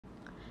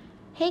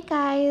Hey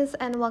guys,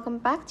 and welcome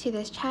back to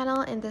this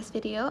channel. In this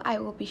video, I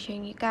will be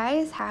showing you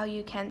guys how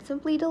you can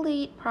simply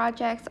delete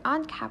projects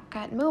on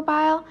CapCut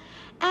Mobile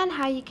and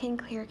how you can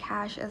clear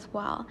cache as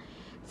well.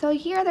 So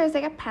here there's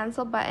like a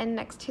pencil button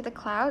next to the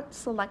cloud.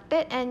 Select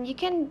it and you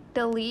can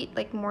delete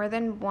like more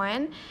than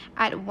one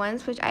at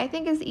once, which I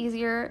think is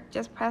easier.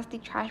 Just press the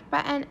trash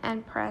button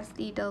and press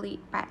the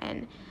delete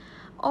button.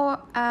 Or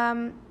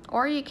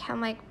you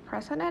can like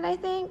press on it, I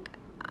think,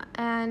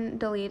 and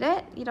delete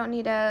it. You don't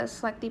need to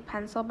select the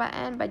pencil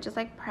button, but just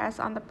like press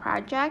on the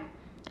project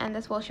and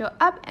this will show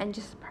up and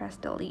just press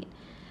delete.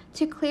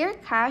 To clear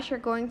cache, you're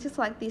going to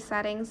select the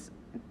settings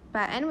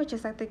button, which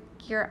is like the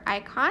gear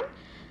icon.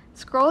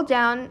 Scroll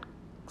down,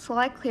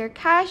 select clear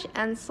cache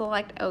and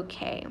select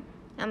OK.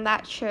 And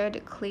that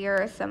should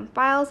clear some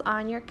files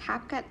on your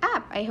CapCut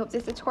app. I hope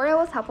this tutorial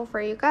was helpful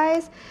for you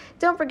guys.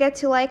 Don't forget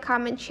to like,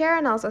 comment, share,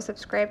 and also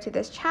subscribe to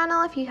this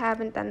channel if you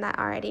haven't done that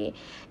already.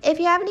 If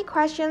you have any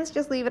questions,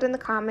 just leave it in the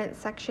comment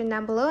section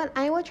down below and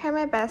I will try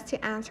my best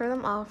to answer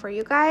them all for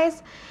you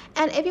guys.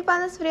 And if you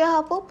found this video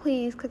helpful,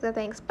 please click the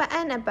thanks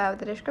button above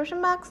the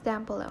description box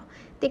down below.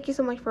 Thank you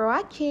so much for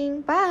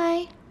watching.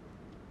 Bye!